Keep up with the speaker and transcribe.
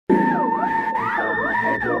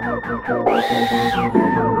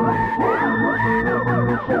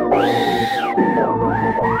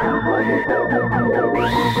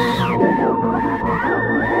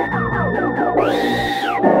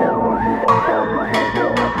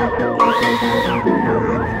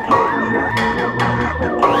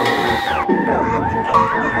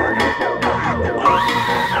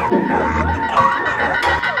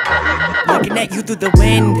Looking at you through the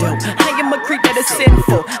window, I am a creep that is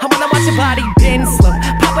sinful. I wanna watch your body bend slow,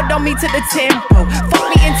 pop it on me to the tempo. Fuck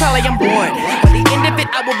me until I am bored, by the end of it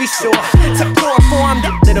I will be sure to chloroform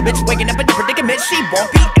that little bitch waking up in a predicament she won't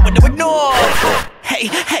be able to ignore. Hey,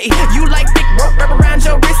 hey, you like thick rope wrap around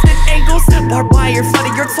your wrist and ankles, barbed wire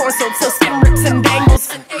flooding your torso till skin rips and dangles.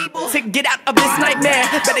 Unable to get out of this nightmare,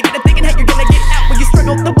 better get it thinking how you're gonna get out when you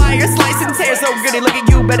struggle the wire, slice and tear. So goody, look at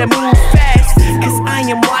you, better move fast, cause I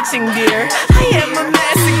am watching, dear. I am a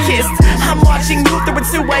masochist. I'm watching you through a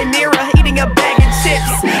two-way mirror, eating a bag of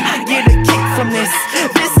chips. I get a kick from this.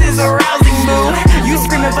 This is a rousing mood. You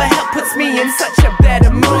screaming for help puts me in such a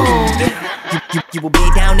better mood. You will be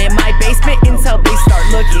down in my basement until they start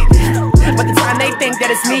looking. By the time they think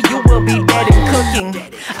that it's me, you will be dead and cooking.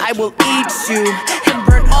 I will eat you and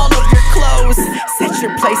burn all of your clothes, set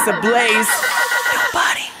your place ablaze.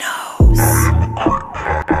 Nobody knows.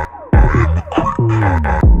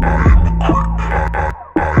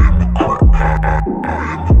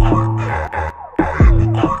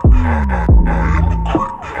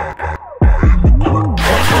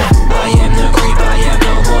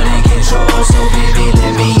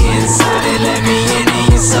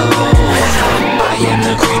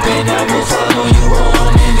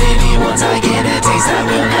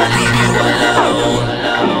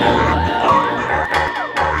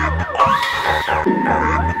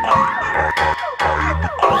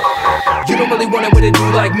 You don't really want it with a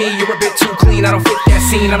dude like me. You're a bit too clean, I don't fit that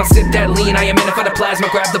scene. I don't sip that lean, I am in it for the plasma.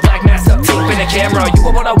 Grab the black mask up, tape in the camera. You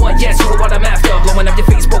are what I want, yes, you are what I'm after. Blowing up your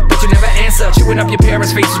Facebook, but you never answer. Chewing up your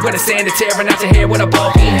parents' faces with a sander, tearing out your hair with a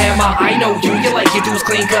ball peen hammer. I know you like your dudes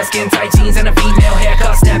clean cut, skin tight jeans and a female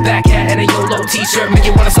haircut, snapback hat and a YOLO t-shirt. Make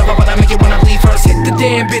you wanna suffer, but I make you wanna leave first. Hit the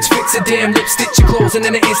damn bitch, fix a damn lip, stitch your clothes and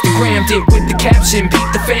then an Instagram dip with the caption, beat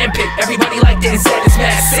the fan pic. Everybody liked it and said it's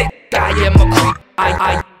mad sick. I am a creep,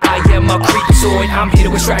 I am a creepazoid. I'm here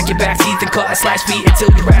to extract your back teeth and cut a slash beat until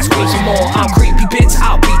your ass screams for more. I'm creepy bitch,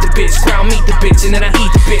 I'll beat the bitch, crown meet the bitch, and then I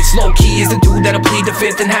eat the bitch. Low key is the dude that'll plead the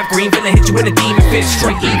fifth and have green finna hit you with a demon fist.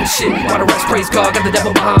 Straight evil shit, while the rest praise God. Got the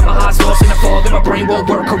devil behind my eyes, lost in the fog, and my brain won't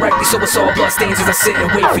work correctly, so it's all blood stains as I sit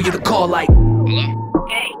and wait for you to call like. Hello?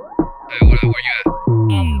 Hey. Hey, where you at?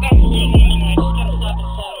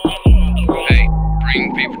 Hey,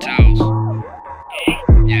 bring paper towels.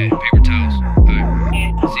 Yeah, paper towels.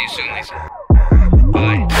 Alright. See you soon, Lisa.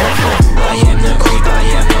 Bye. I am the creep, I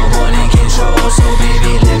am no one in control. So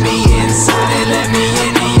baby, let me inside and let me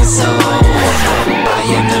into your soul. I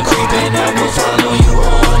am the creep and I will follow you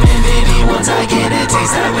home. And baby, once I get a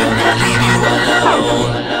taste, I will not leave you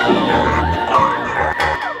alone.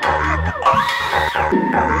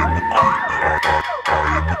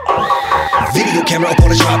 Video camera up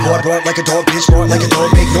on a tripod, bark like a dog, bitch, bark like a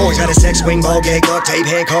dog, make noise. Got a sex swing, ball gag, duct tape,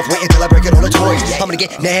 handcuff, wait until I break it all the toys. I'm gonna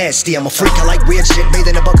get nasty, I'm a freak, I like weird shit.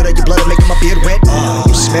 Bathe in a bucket of your blood and making my beard wet.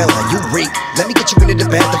 You smell like you reek. Let me get you into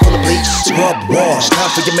the bathroom full of bleach. Scrub, wash,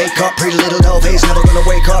 time for your makeup. Pretty little doll face, never gonna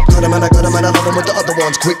wake up. Cut him and I cut him and I love him with the other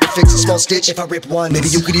ones. Quick to fix a small stitch if I rip one.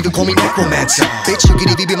 Maybe you could even call me necromancer. Bitch, you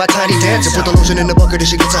could even be my tiny dancer. Put the lotion in the bucket and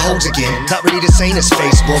she gets her hose again. Not really the same as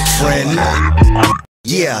Facebook friend.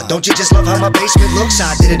 Yeah, don't you just love how my basement looks?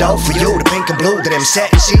 I did it all for you, the pink and blue, to them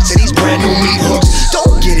satin sheets and these brand new meat hooks.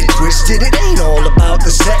 Don't get it twisted, it ain't all about the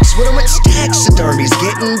sex. With them it's taxidermies,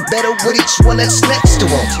 getting better with each one that's next to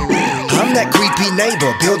them. I'm that creepy neighbor,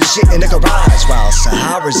 building shit in the garage while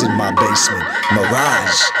Sahara's in my basement.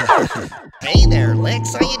 Mirage. Hey there,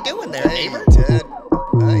 Lex, how you doing there, neighbor? Dead.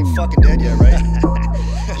 I ain't fucking dead yet, right?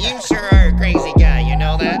 You sure are a crazy guy, you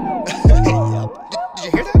know that? Yup. Did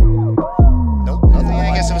you hear that?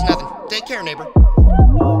 I guess it was nothing. Take care, neighbor. I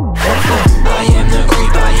am the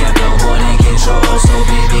creep, I am the one in control. So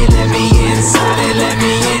baby, let me inside and let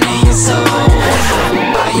me into your soul.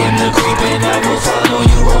 I am the creep and I will follow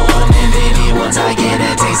you home. And baby, once I get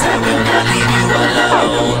a taste, I will not leave you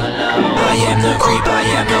alone. I am the creep, I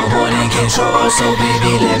am the one in control. So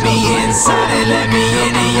baby, let me inside and let me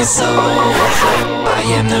into your soul. I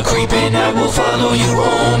am the creep and I will follow you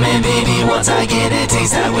home. And baby, once I get a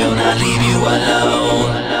taste, I will not leave you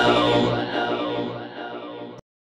alone.